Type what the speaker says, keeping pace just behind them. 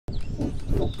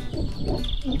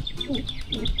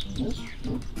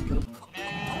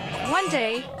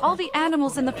day, all the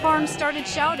animals in the farm started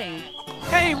shouting.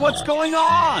 Hey, what's going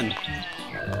on?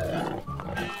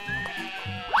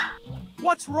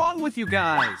 What's wrong with you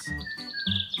guys?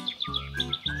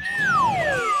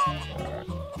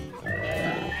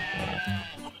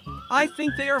 I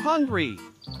think they are hungry.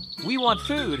 We want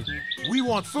food. We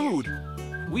want food.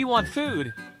 We want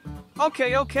food.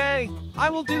 Okay. I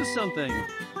will do something.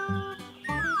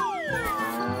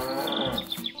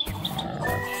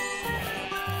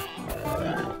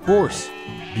 Horse,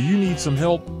 do you need some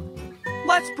help?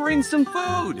 Let's bring some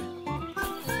food.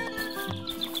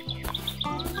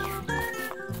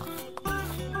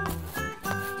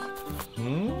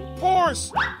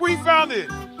 Horse, we found it.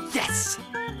 Yes!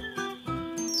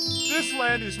 This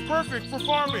land is perfect for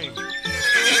farming.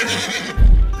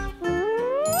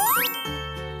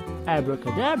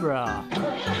 Abracadabra.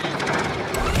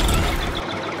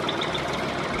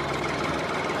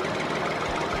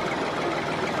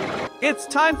 It's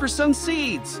time for some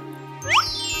seeds.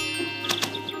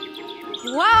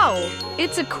 Wow!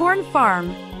 It's a corn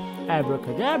farm.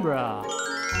 Abracadabra.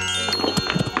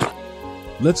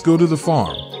 Let's go to the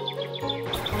farm.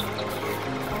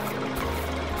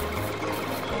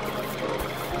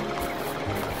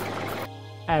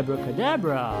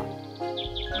 Abracadabra.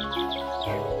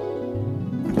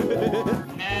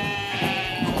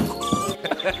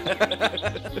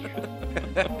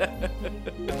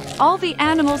 All the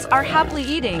animals are happily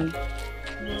eating.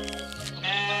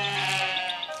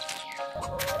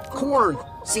 Corn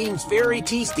seems very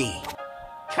tasty.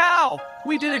 Cow,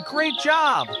 we did a great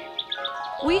job.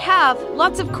 We have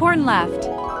lots of corn left.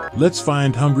 Let's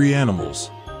find hungry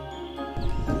animals.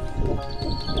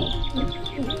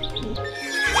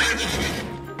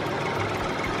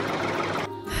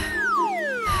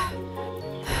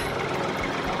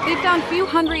 They found few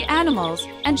hungry animals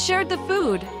and shared the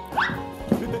food.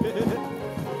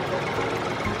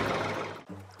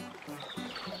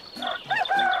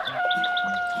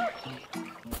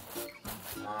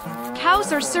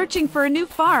 Cows are searching for a new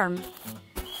farm.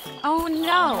 Oh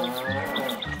no!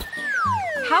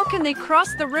 How can they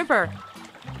cross the river?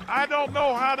 I don't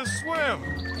know how to swim.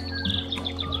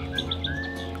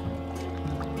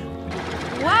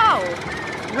 Wow!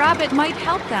 Rabbit might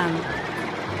help them.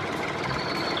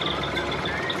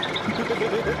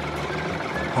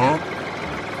 Huh?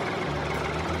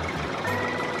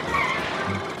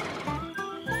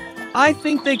 I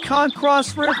think they can't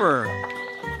cross river.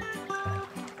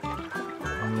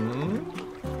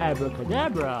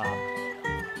 Abracadabra.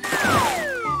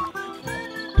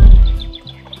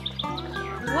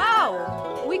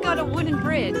 Wow! We got a wooden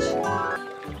bridge.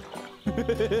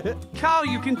 Cow,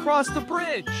 you can cross the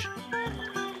bridge.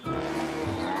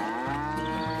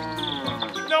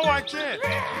 No, I can't.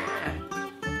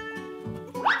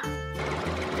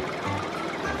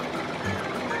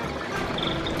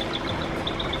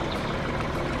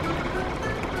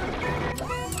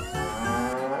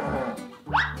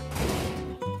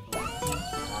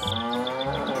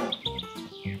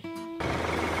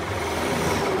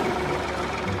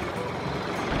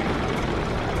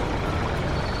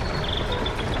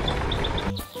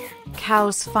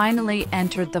 Cows finally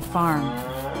entered the farm.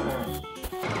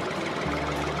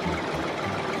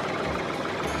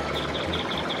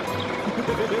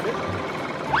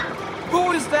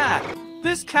 Who is that?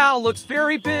 This cow looks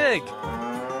very big.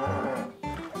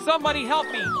 Somebody help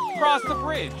me cross the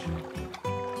bridge.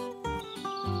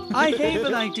 I have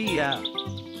an idea.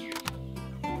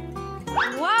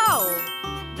 Wow!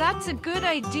 That's a good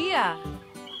idea.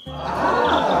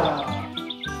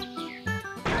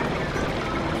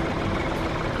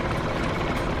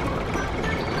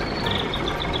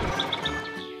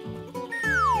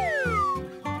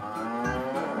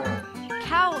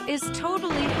 Cow is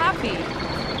totally happy.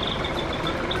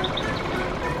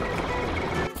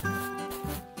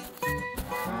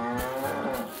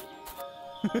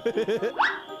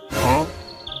 Huh?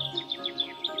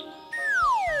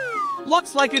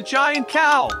 Looks like a giant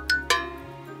cow.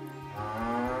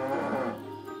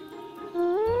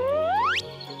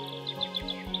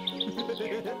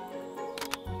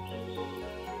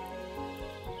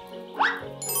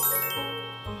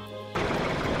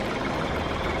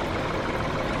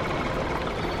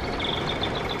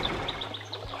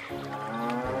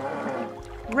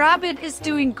 Rabbit is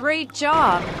doing great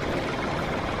job.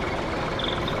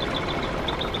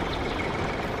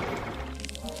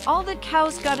 All the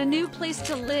cows got a new place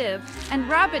to live, and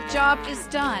Rabbit job is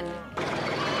done.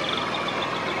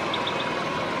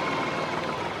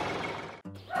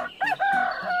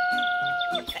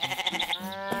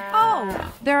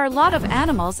 Oh, there are a lot of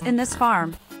animals in this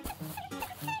farm.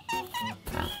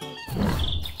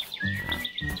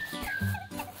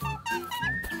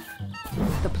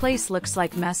 place looks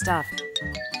like messed up.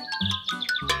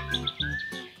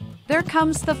 There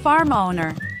comes the farm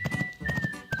owner.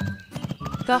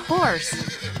 The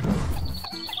horse.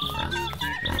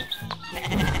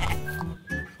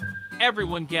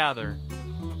 Everyone gather.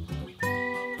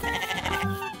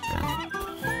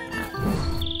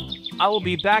 I will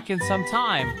be back in some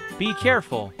time. Be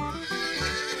careful.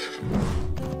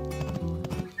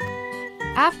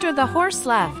 After the horse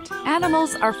left,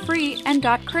 animals are free and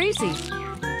got crazy.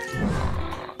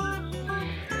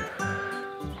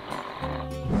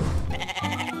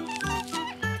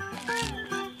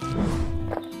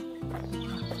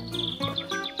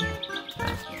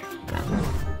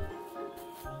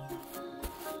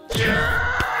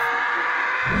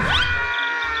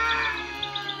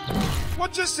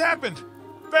 What just happened?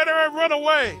 Better I run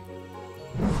away.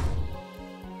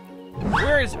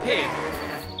 Where is Pig?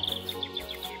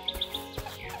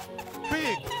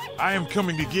 Pig, I am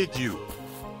coming to get you.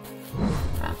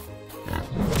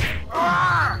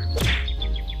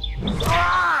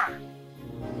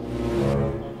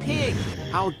 Pig,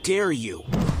 how dare you?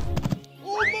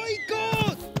 Oh my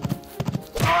God!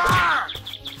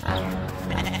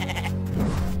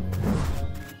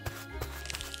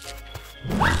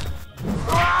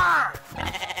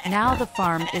 Now the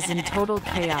farm is in total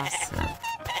chaos.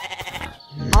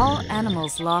 All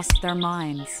animals lost their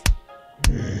minds.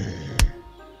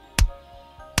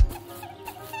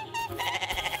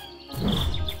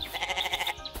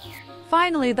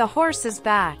 Finally, the horse is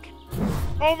back.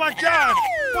 Oh my God!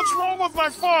 What's wrong with my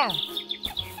farm?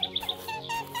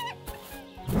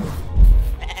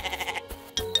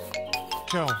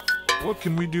 Kel, what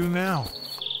can we do now?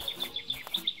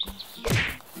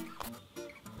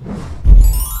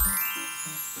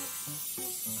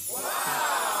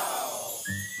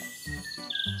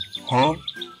 Huh?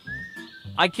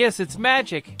 I guess it's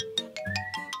magic.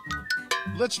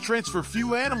 Let's transfer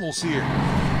few animals here.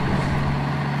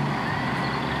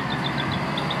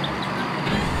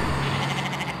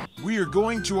 We are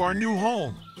going to our new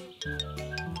home.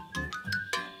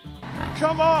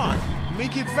 Come on,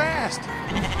 make it fast.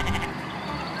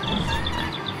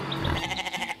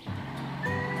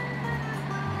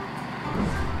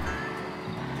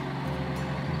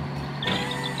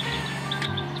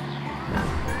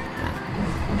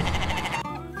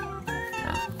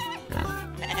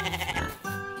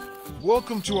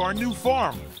 Welcome to our new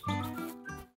farm.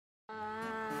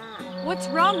 What's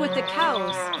wrong with the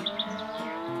cows?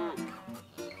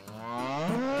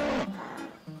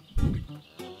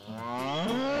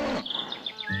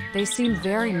 They seem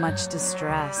very much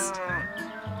distressed.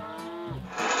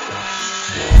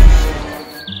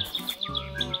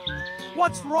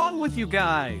 What's wrong with you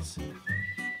guys?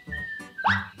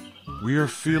 We are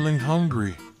feeling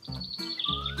hungry.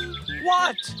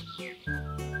 What?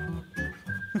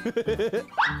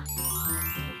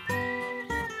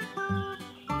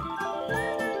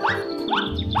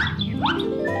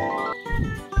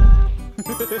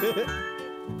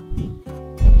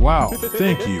 Wow,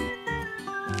 thank you.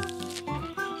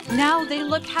 Now they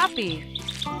look happy.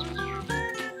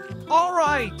 All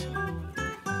right.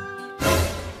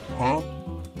 Huh?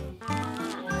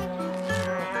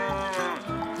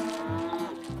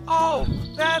 Oh,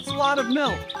 that's a lot of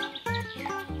milk.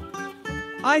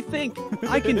 I think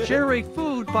I can generate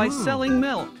food by selling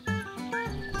milk.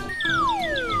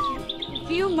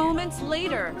 Few moments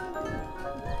later.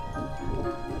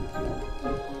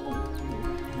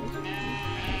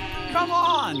 Come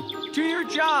on, do your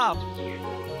job.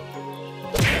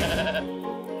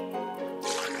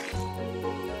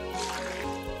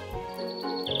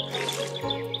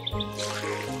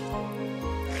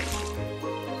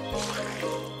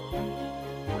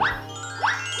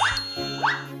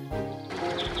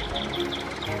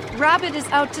 Rabbit is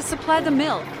out to supply the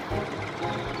milk.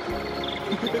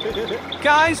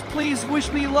 Guys, please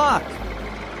wish me luck.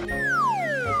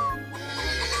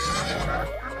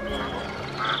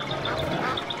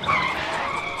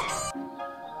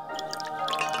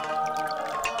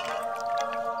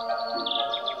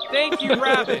 Thank you,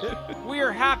 Rabbit. We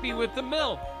are happy with the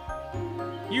milk.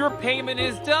 Your payment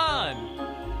is done.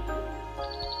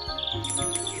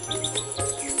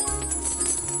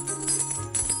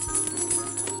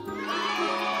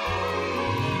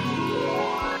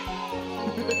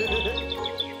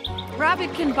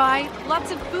 Rabbit can buy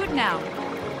lots of food now.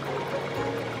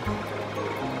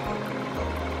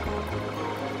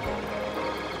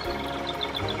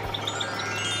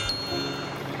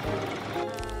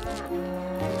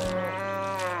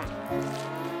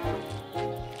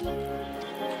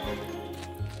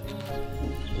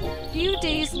 Few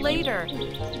days later.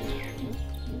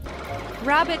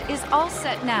 Rabbit is all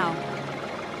set now.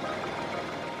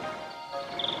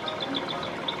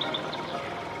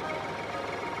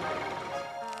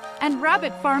 and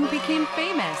Rabbit Farm became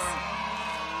famous.